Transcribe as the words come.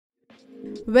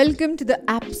Welcome to the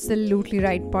Absolutely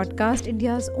Right podcast,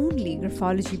 India's only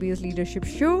graphology based leadership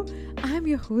show. I'm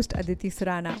your host Aditi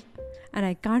Surana, and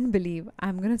I can't believe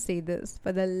I'm going to say this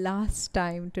for the last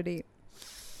time today.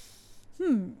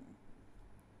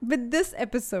 With this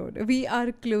episode, we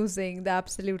are closing the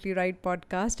Absolutely Right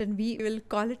podcast and we will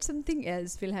call it something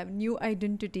else. We'll have new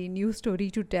identity, new story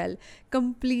to tell,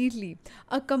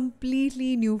 a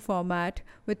completely new format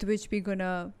with which we're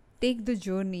gonna take the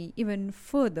journey even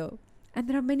further. And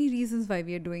there are many reasons why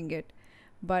we are doing it.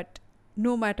 But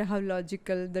no matter how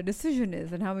logical the decision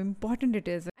is and how important it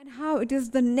is and how it is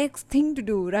the next thing to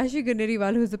do, Rashi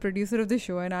Ganeriwal, who is the producer of the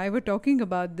show, and I were talking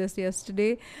about this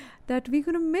yesterday, that we're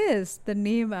going to miss the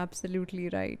name Absolutely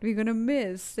Right. We're going to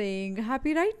miss saying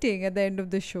happy writing at the end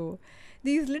of the show.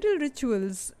 These little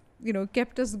rituals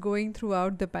kept us going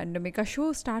throughout the pandemic. Our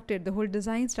show started, the whole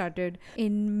design started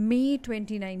in May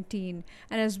 2019.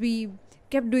 And as we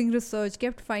kept doing research,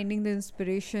 kept finding the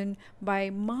inspiration, by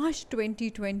March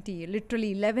 2020,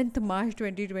 literally 11th March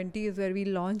 2020 is where we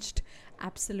launched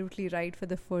Absolutely Right for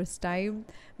the first time.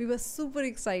 We were super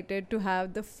excited to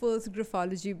have the first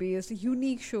graphology based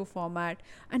unique show format,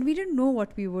 and we didn't know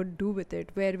what we would do with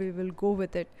it, where we will go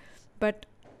with it. But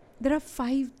there are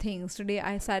 5 things today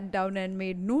I sat down and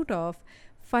made note of,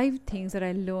 5 things that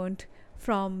I learned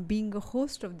from being a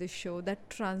host of this show that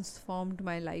transformed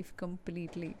my life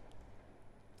completely.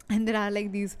 And there are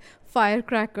like these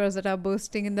firecrackers that are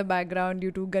bursting in the background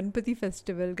due to Ganpati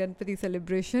festival, Ganpati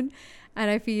celebration. And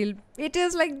I feel it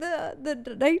is like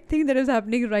the right thing that is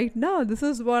happening right now. This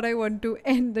is what I want to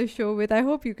end the show with. I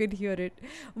hope you can hear it.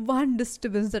 One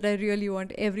disturbance that I really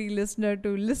want every listener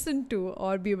to listen to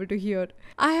or be able to hear.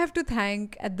 I have to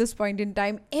thank at this point in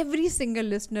time every single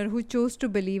listener who chose to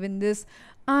believe in this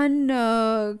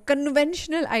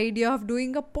unconventional idea of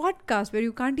doing a podcast where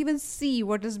you can't even see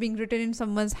what is being written in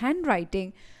someone's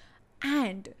handwriting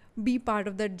and be part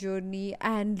of that journey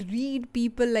and read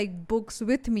people like books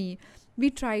with me. We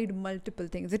tried multiple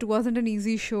things. It wasn't an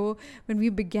easy show. When we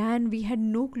began, we had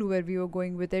no clue where we were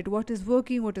going with it. What is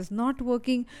working? What is not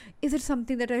working? Is it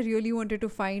something that I really wanted to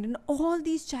find? And all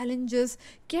these challenges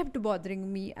kept bothering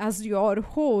me as your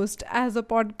host, as a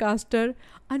podcaster,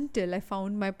 until I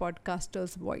found my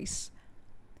podcaster's voice.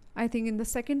 I think in the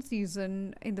second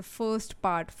season, in the first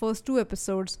 2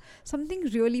 episodes, something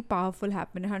really powerful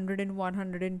happened. 101,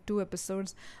 102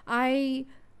 episodes. I,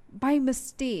 by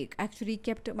mistake, actually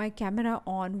kept my camera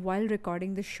on while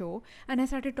recording the show, and I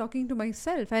started talking to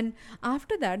myself. And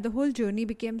after that, the whole journey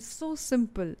became so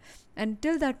simple.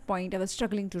 Until that point, I was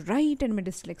struggling to write, and my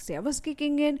dyslexia was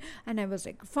kicking in, and I was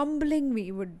like fumbling.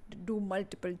 We would do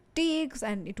multiple takes,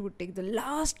 and it would take the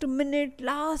last minute,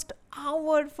 last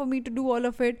hour for me to do all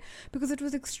of it because it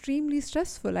was extremely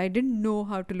stressful. I didn't know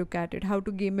how to look at it, how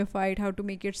to gamify it, how to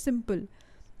make it simple,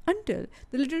 until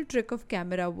the little trick of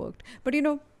camera worked. But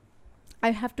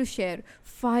I have to share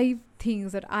 5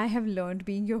 things that I have learned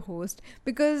being your host,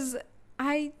 because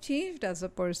I changed as a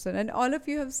person and all of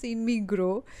you have seen me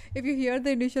grow. If you hear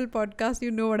the initial podcast,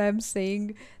 you know what I'm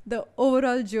saying. The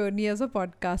overall journey as a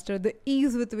podcaster, the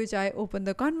ease with which I open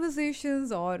the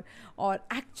conversations or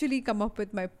actually come up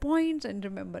with my points and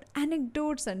remember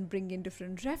anecdotes and bring in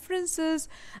different references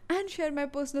and share my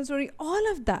personal story,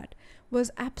 all of that was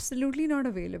absolutely not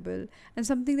available and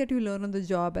something that you learn on the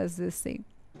job, as they say.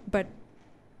 But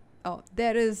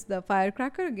there is the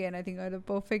firecracker again. I think are the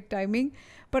perfect timing.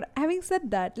 But having said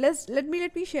that, let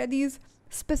me share these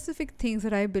specific things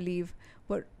that I believe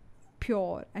were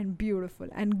pure and beautiful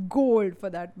and gold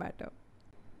for that matter.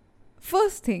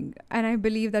 First thing, and I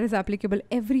believe that is applicable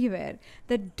everywhere,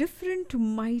 that different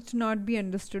might not be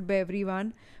understood by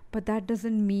everyone, but that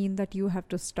doesn't mean that you have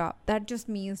to stop. That just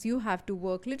means you have to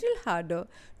work little harder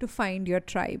to find your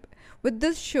tribe. With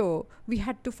this show, we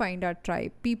had to find our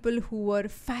tribe, people who were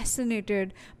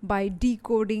fascinated by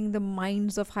decoding the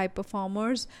minds of high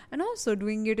performers and also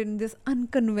doing it in this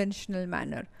unconventional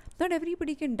manner. Not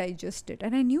everybody can digest it,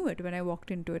 and I knew it when I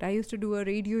walked into it. I used to do a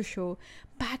radio show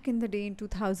back in the day in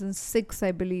 2006,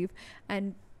 I believe,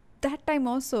 and that time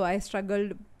also I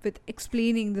struggled with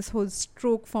explaining this whole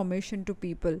stroke formation to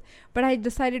people. But I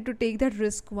decided to take that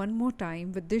risk one more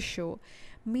time with this show,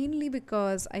 mainly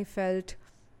because I felt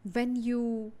when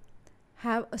you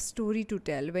have a story to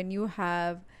tell, when you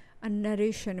have a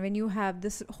narration, when you have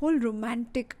this whole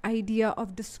romantic idea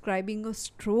of describing a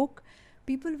stroke,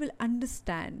 people will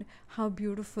understand how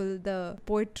beautiful the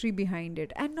poetry behind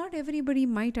it. And not everybody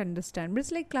might understand, but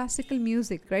it's like classical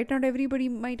music, right? Not everybody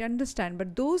might understand,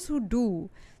 but those who do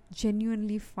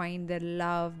genuinely find their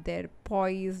love, their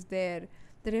poise, their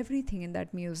everything in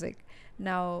that music.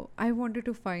 Now I wanted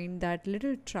to find that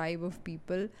little tribe of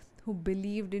people who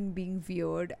believed in being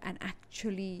weird and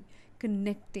actually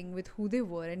connecting with who they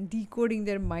were and decoding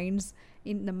their minds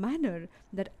in the manner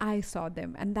that I saw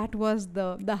them. And that was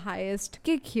the highest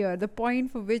kick here, the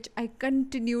point for which I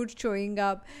continued showing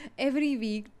up every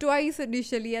week, twice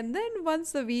initially, and then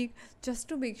once a week, just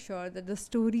to make sure that the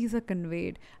stories are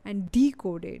conveyed and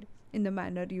decoded in the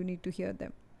manner you need to hear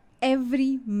them.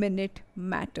 Every minute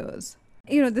matters.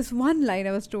 This one line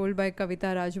I was told by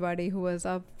Kavita Rajwade, who was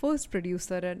our first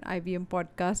producer at IBM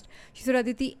podcast. She said,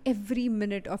 Aditi, every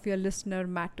minute of your listener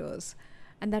matters.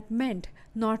 And that meant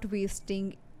not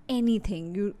wasting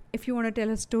anything. If you want to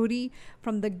tell a story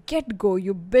from the get-go,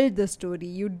 you build the story,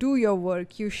 you do your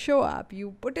work, you show up,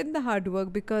 you put in the hard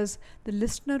work, because the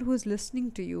listener who is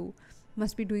listening to you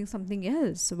must be doing something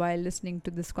else while listening to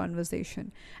this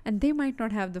conversation, and they might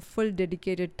not have the full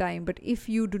dedicated time. But if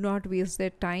you do not waste their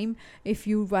time, if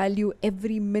you value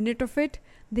every minute of it,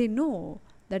 they know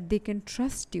that they can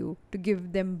trust you to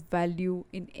give them value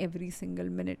in every single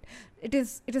minute. It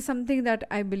is something that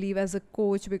I believe as a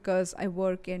coach, because I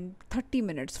work in 30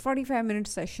 minutes 45 minute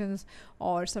sessions,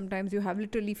 or sometimes you have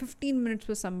literally 15 minutes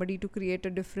with somebody to create a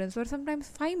difference, or sometimes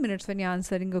 5 minutes when you're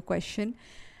answering a question.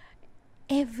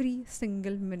 Every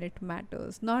single minute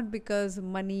matters, not because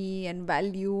money and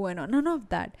value and none of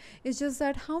that. It's just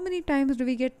that how many times do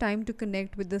we get time to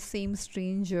connect with the same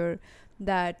stranger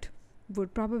that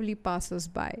would probably pass us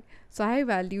by? So I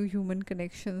value human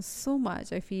connections so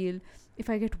much. I feel if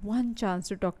I get one chance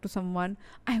to talk to someone,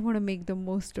 I want to make the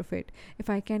most of it. If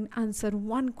I can answer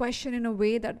one question in a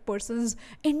way that person's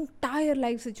entire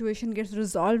life situation gets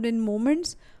resolved in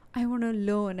moments, I want to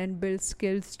learn and build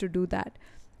skills to do that.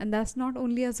 And that's not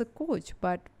only as a coach,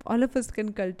 but all of us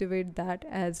can cultivate that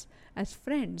as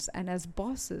friends and as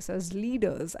bosses, as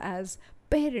leaders, as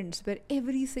parents, where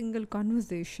every single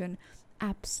conversation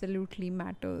absolutely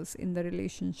matters in the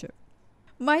relationship.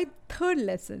 My third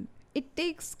lesson, it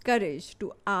takes courage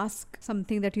to ask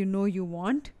something that you know you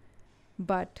want,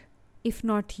 but if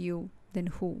not you, then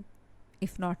who?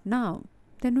 If not now,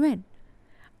 then when?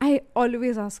 I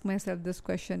always ask myself this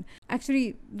question.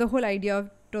 Actually, the whole idea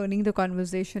of turning the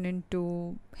conversation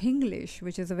into Hinglish,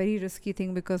 which is a very risky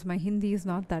thing because my Hindi is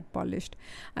not that polished.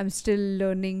 I'm still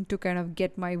learning to kind of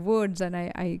get my words, and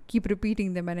I keep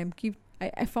repeating them, and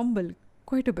I fumble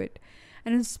quite a bit.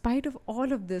 And in spite of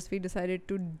all of this, we decided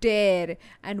to dare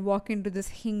and walk into this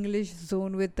Hinglish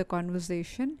zone with the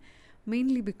conversation,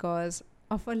 mainly because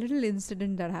of a little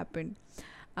incident that happened.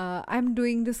 I'm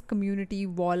doing this community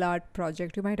wall art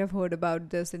project. You might have heard about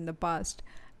this in the past.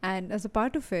 And as a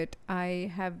part of it,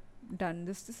 I have done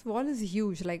this. This wall is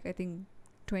huge, like I think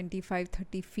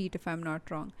 25-30 feet if I'm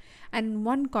not wrong. And in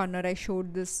one corner, I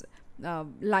showed this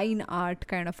line art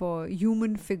kind of a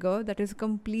human figure that is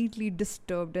completely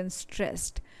disturbed and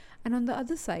stressed. And on the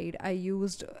other side, I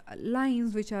used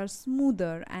lines which are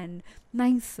smoother and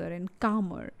nicer and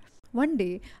calmer. One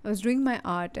day, I was doing my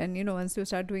art, and once you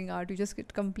start doing art, you just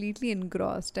get completely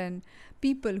engrossed, and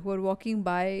people who are walking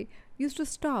by used to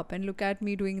stop and look at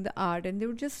me doing the art, and they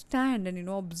would just stand and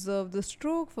observe the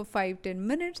stroke for 5-10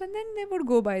 minutes, and then they would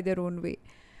go by their own way.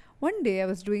 One day I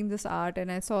was doing this art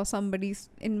and I saw somebody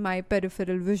in my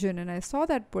peripheral vision, and I saw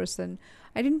that person.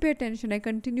 I didn't pay attention. I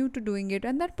continued to doing it,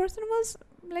 and that person was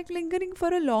like lingering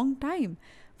for a long time.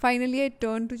 Finally, I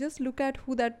turned to just look at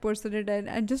who that person is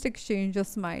and just exchange a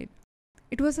smile.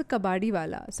 It was a kabadi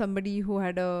wala, somebody who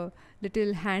had a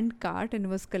little hand cart and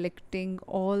was collecting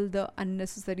all the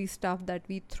unnecessary stuff that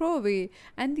we throw away.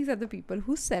 And these are the people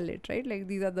who sell it, right? Like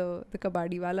these are the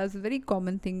kabadi walas, a very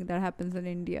common thing that happens in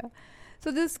India.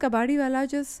 So this kabadi wala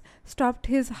just stopped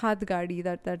his hath gadi,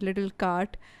 that little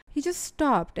cart. He just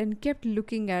stopped and kept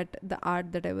looking at the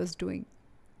art that I was doing.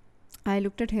 I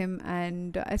looked at him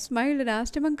and I smiled and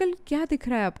asked him, Uncle, kya dikh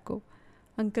raha hai aapko?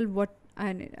 Uncle, what?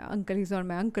 And uncle, he's not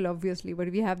my uncle obviously, but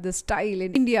we have this style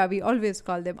in India, we always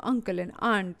call them uncle and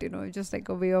aunt, just like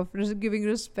a way of giving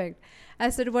respect. I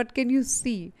said, what can you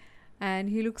see? And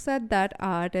he looks at that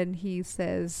art and he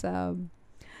says,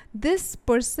 this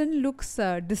person looks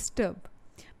disturbed.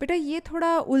 बेटा ये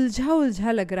थोड़ा उलझा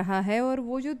उलझा लग रहा है, और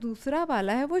वो जो दूसरा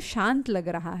वाला है वो शांत लग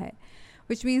रहा है.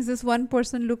 Which means this one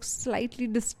person looks slightly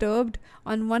disturbed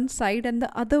on one side, and the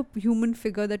other human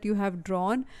figure that you have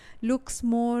drawn looks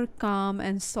more calm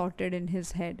and sorted in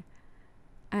his head.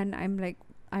 And I'm like,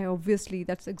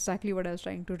 that's exactly what I was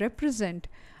trying to represent.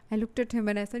 I looked at him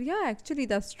and I said, yeah, actually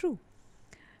that's true.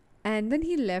 And then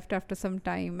he left after some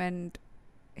time, and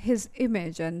his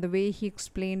image and the way he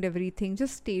explained everything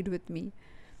just stayed with me.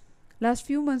 Last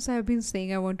few months I have been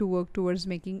saying I want to work towards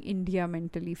making India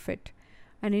mentally fit.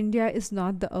 And India is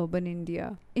not the urban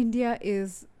India. India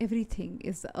is everything.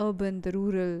 It's the urban, the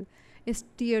rural. is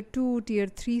tier 2, tier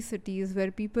 3 cities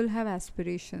where people have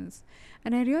aspirations.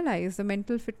 And I realize the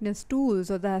mental fitness tools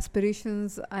or the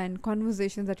aspirations and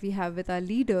conversations that we have with our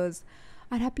leaders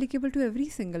are applicable to every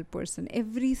single person.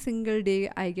 Every single day,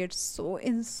 I get so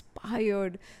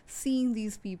inspired seeing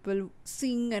these people,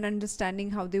 seeing and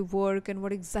understanding how they work and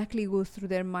what exactly goes through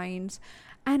their minds.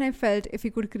 And I felt if we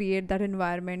could create that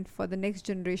environment for the next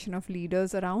generation of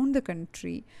leaders around the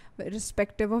country,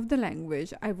 irrespective of the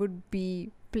language, I would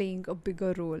be playing a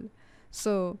bigger role.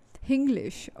 So,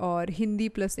 Hinglish or Hindi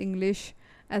plus English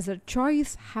as a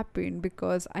choice happened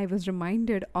because I was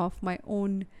reminded of my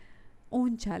own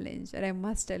challenge. And I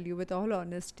must tell you with all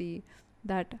honesty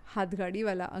that Hadgadi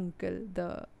wala uncle,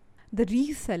 the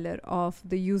reseller of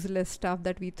the useless stuff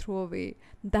that we throw away,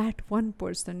 that one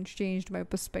person changed my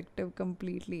perspective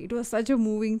completely. It was such a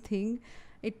moving thing.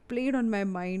 It played on my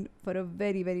mind for a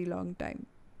very, very long time.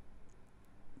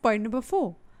 Point number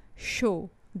 4, show,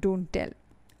 don't tell.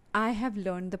 I have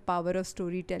learned the power of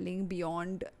storytelling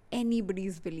beyond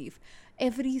anybody's belief.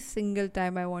 Every single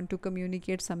time I want to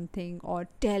communicate something or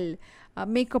tell,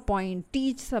 make a point,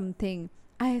 teach something,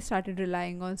 I started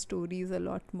relying on stories a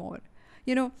lot more.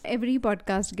 Every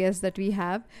podcast guest that we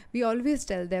have, we always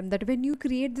tell them that when you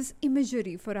create this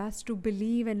imagery for us to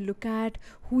believe and look at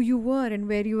who you were and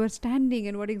where you were standing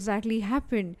and what exactly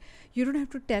happened, you don't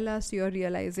have to tell us your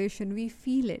realization. We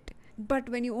feel it. But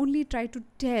when you only try to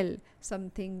tell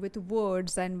something with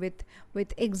words and with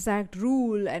exact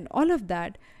rule and all of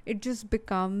that, it just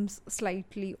becomes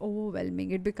slightly overwhelming.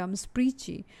 It becomes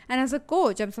preachy. And as a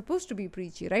coach, I'm supposed to be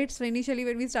preachy, right? So initially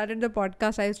when we started the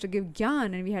podcast, I used to give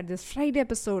gyan, and we had this Friday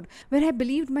episode where I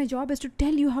believed my job is to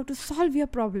tell you how to solve your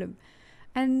problem.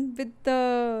 And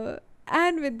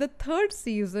with the third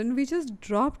season, we just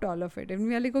dropped all of it. And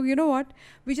we are like, oh, you know what?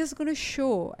 We're just going to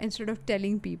show instead of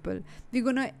telling people. We're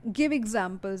going to give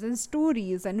examples and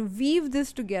stories and weave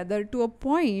this together to a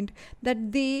point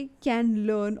that they can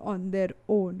learn on their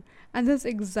own. And that's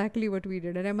exactly what we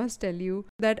did. And I must tell you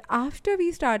that after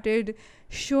we started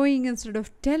showing instead of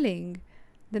telling,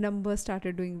 the numbers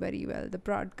started doing very well. The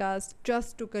podcast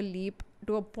just took a leap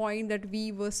to a point that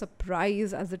we were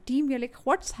surprised as a team. We are like,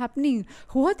 what's happening?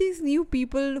 Who are these new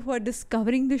people who are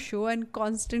discovering the show and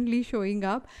constantly showing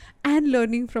up and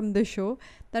learning from the show?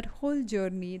 That whole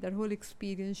journey, that whole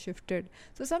experience shifted.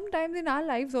 So sometimes in our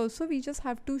lives also, we just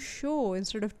have to show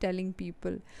instead of telling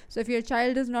people. So if your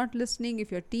child is not listening,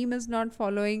 if your team is not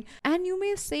following, and you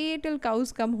may say till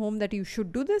cows come home that you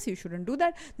should do this, you shouldn't do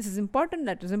that, this is important,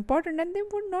 that is important, and they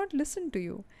would not listen to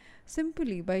you.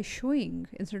 Simply by showing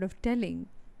instead of telling,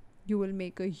 you will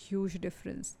make a huge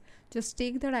difference. Just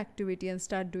take that activity and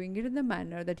start doing it in the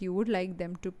manner that you would like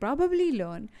them to probably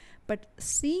learn, but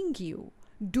seeing you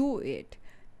do it.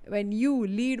 When you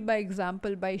lead by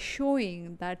example, by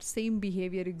showing that same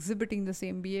behavior, exhibiting the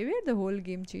same behavior, the whole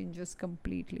game changes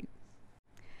completely.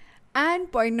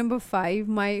 And point number 5,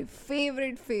 my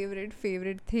favorite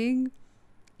thing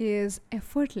is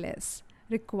effortless.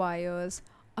 Requires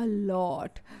a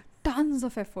lot, tons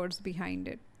of efforts behind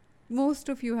it. Most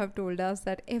of you have told us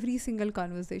that every single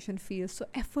conversation feels so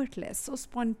effortless, so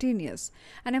spontaneous.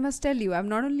 And I must tell you, I'm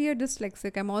not only a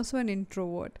dyslexic, I'm also an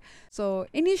introvert. So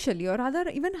initially, or rather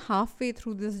even halfway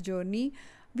through this journey,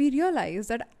 we realize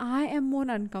that I am more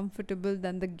uncomfortable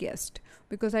than the guest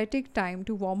because I take time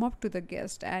to warm up to the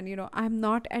guest, and I'm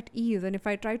not at ease. And if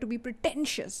I try to be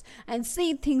pretentious and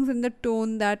say things in the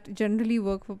tone that generally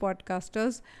work for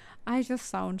podcasters, I just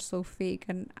sound so fake.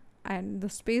 And the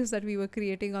space that we were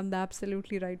creating on the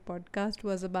Absolutely Right podcast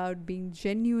was about being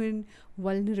genuine,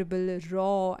 vulnerable,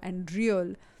 raw, and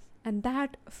real. And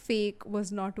that fake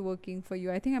was not working for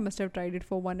you. I think I must have tried it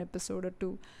for one episode or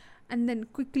two. And then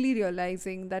quickly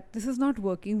realizing that this is not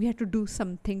working, we had to do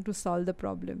something to solve the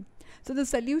problem. So the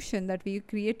solution that we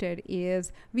created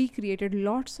is we created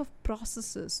lots of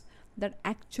processes that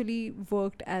actually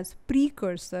worked as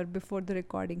precursor before the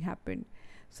recording happened.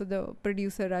 So the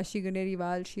producer Rashi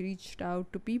Ganeriwal, she reached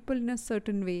out to people in a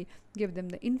certain way, gave them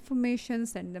the information,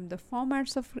 sent them the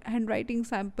formats of handwriting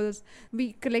samples.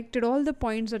 We collected all the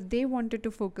points that they wanted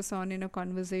to focus on in a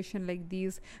conversation like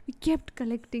these. We kept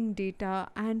collecting data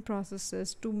and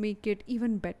processes to make it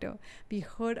even better. We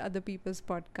heard other people's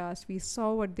podcasts. We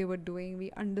saw what they were doing.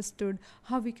 We understood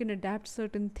how we can adapt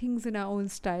certain things in our own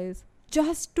styles,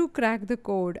 just to crack the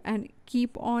code and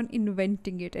keep on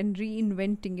inventing it and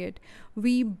reinventing it.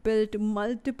 We built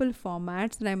multiple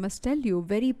formats, and I must tell you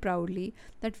very proudly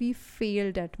that we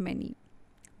failed at many.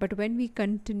 But when we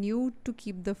continued to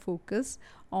keep the focus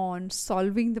on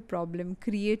solving the problem,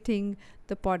 creating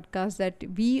the podcast that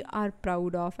we are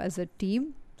proud of as a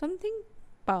team, something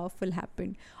powerful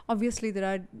happened. Obviously, there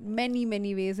are many,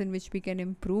 many ways in which we can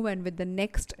improve, and with the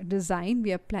next design,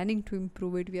 we are planning to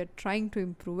improve it, we are trying to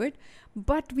improve it,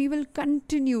 but we will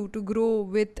continue to grow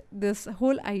with this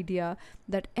whole idea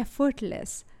that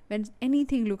effortless, when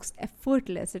anything looks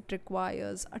effortless, it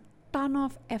requires a ton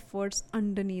of efforts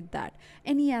underneath that.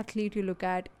 Any athlete you look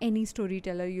at, any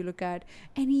storyteller you look at,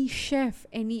 any chef,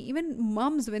 any even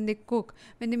moms, when they cook,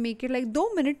 when they make it like 2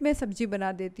 minute mein sabji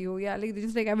bana deti ho, yeah, like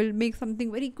just like I will make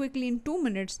something very quickly in 2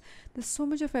 minutes. There's so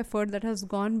much of effort that has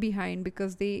gone behind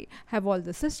because they have all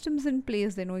the systems in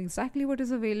place, they know exactly what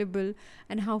is available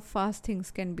and how fast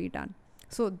things can be done.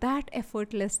 So that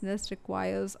effortlessness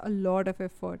requires a lot of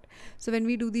effort. So when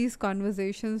we do these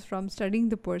conversations, from studying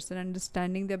the person,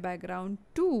 understanding their background,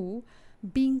 to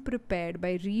being prepared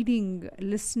by reading,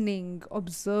 listening,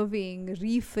 observing,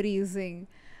 rephrasing,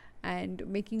 and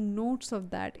making notes of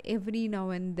that every now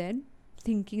and then,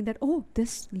 thinking that, oh,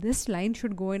 this line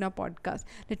should go in a podcast,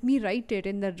 let me write it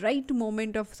in the right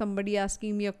moment of somebody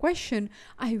asking me a question,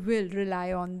 I will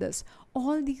rely on this.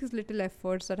 All these little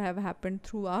efforts that have happened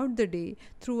throughout the day,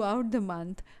 throughout the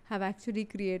month, have actually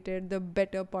created the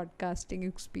better podcasting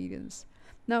experience.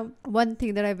 Now, one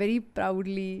thing that I very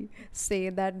proudly say,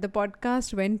 that the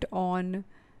podcast went on,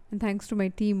 and thanks to my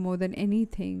team more than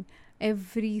anything,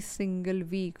 every single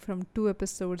week, from 2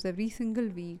 episodes every single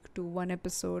week to 1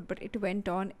 episode, but it went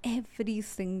on every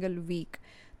single week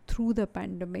through the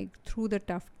pandemic, through the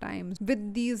tough times,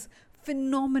 with these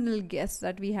phenomenal guests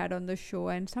that we had on the show,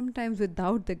 and sometimes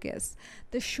without the guests.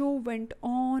 The show went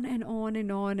on and on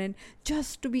and on, and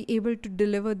just to be able to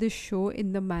deliver this show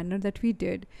in the manner that we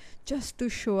did, just to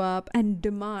show up and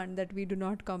demand that we do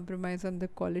not compromise on the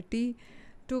quality,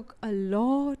 took a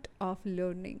lot of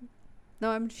learning. Now,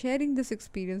 I'm sharing this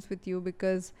experience with you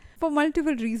because for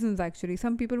multiple reasons, actually.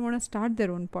 Some people want to start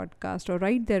their own podcast or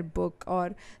write their book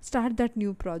or start that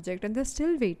new project, and they're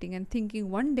still waiting and thinking,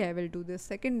 one day I will do this,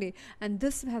 second day, and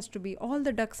this has to be, all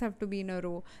the ducks have to be in a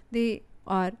row. They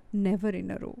are never in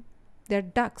a row. They're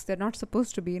ducks. They're not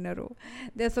supposed to be in a row.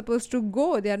 They're supposed to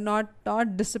go. They're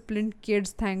not disciplined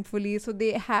kids, thankfully. So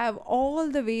they have all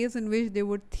the ways in which they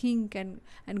would think and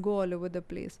go all over the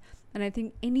place. And I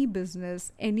think any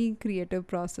business, any creative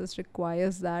process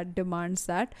requires that, demands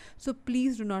that. So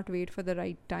please do not wait for the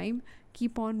right time.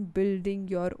 Keep on building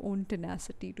your own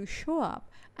tenacity to show up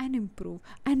and improve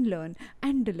and learn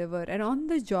and deliver. And on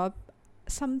the job,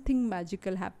 something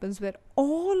magical happens where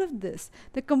all of this,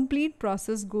 the complete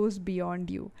process, goes beyond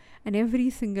you. And every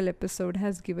single episode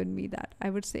has given me that. I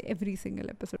would say every single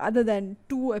episode, other than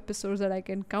 2 episodes that I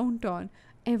can count on,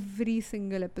 every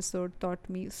single episode taught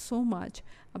me so much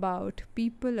about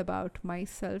people, about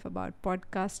myself, about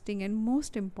podcasting, and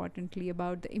most importantly,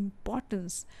 about the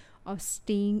importance of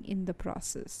staying in the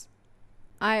process.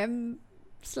 I am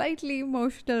slightly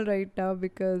emotional right now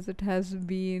because it has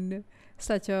been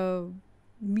such a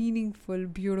meaningful,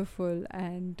 beautiful,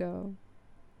 and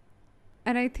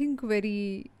I think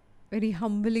very, very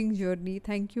humbling journey.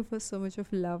 Thank you for so much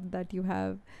of love that you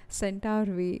have sent our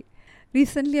way.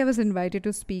 Recently, I was invited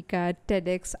to speak at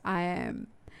TEDx IIM,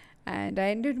 and I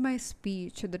ended my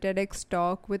speech, the TEDx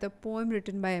talk, with a poem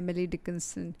written by Emily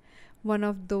Dickinson. One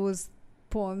of those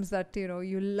poems that,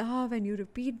 you love and you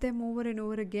repeat them over and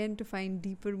over again to find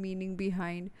deeper meaning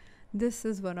behind. This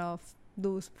is one of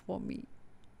those for me.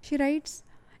 She writes,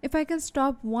 "If I can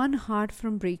stop one heart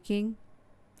from breaking,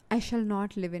 I shall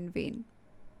not live in vain.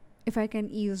 If I can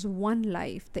ease one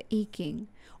life, the aching,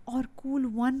 or cool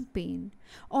one pain,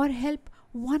 or help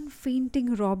one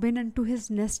fainting robin unto his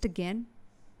nest again,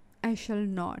 I shall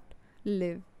not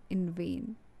live in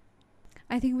vain."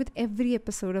 I think with every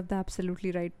episode of the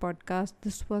Absolutely Right podcast,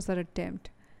 this was our attempt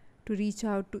to reach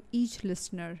out to each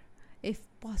listener, if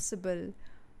possible,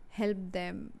 help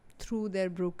them through their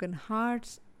broken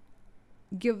hearts,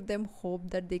 give them hope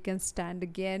that they can stand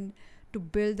again, to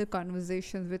build the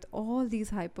conversations with all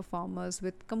these high performers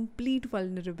with complete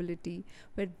vulnerability,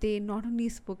 where they not only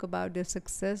spoke about their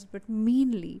success but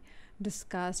mainly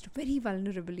discussed very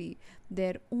vulnerably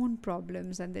their own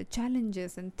problems and their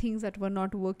challenges and things that were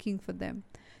not working for them.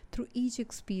 Through each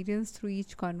experience, through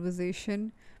each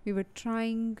conversation, we were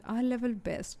trying our level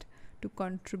best to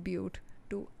contribute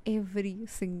to every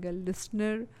single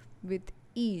listener with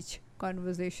each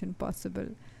conversation possible.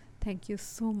 Thank you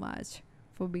so much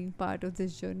for being part of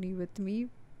this journey with me.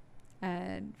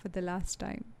 And for the last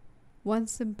time, one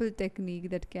simple technique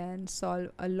that can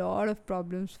solve a lot of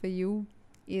problems for you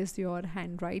is your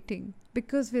handwriting.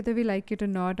 Because whether we like it or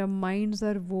not, our minds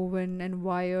are woven and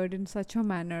wired in such a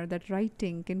manner that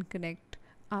writing can connect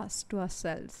us to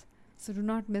ourselves. So do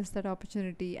not miss that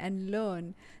opportunity and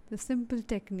learn the simple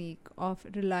technique of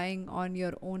relying on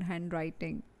your own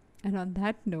handwriting. And on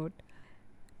that note,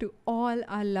 to all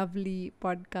our lovely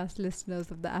podcast listeners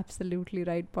of the Absolutely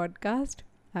Right podcast,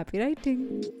 happy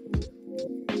writing.